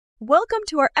Welcome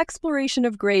to our exploration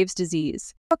of Graves'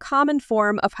 disease, a common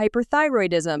form of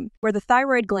hyperthyroidism where the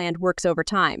thyroid gland works over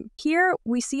time. Here,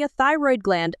 we see a thyroid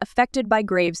gland affected by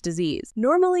Graves' disease.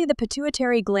 Normally, the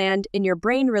pituitary gland in your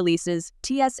brain releases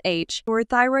TSH, or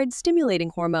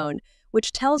thyroid-stimulating hormone,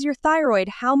 which tells your thyroid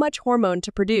how much hormone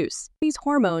to produce. These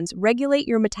hormones regulate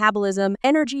your metabolism,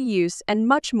 energy use, and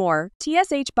much more.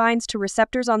 TSH binds to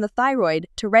receptors on the thyroid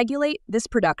to regulate this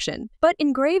production. But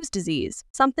in Graves' disease,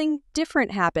 something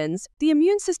different happens. The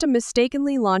immune system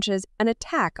mistakenly launches an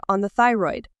attack on the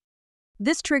thyroid.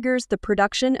 This triggers the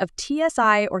production of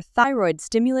TSI, or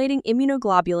thyroid-stimulating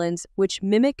immunoglobulins, which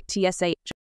mimic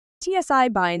TSH. TSI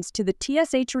binds to the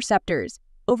TSH receptors,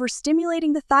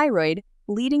 overstimulating the thyroid,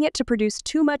 leading it to produce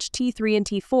too much T3 and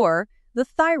T4, the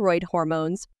thyroid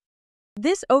hormones.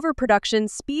 This overproduction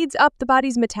speeds up the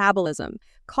body's metabolism,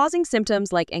 causing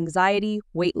symptoms like anxiety,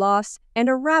 weight loss, and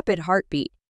a rapid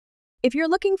heartbeat. If you're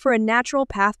looking for a natural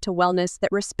path to wellness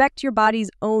that respects your body's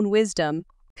own wisdom,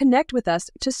 connect with us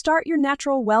to start your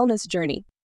natural wellness journey.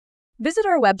 Visit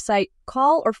our website,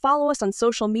 call or follow us on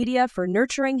social media for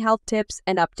nurturing health tips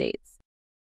and updates.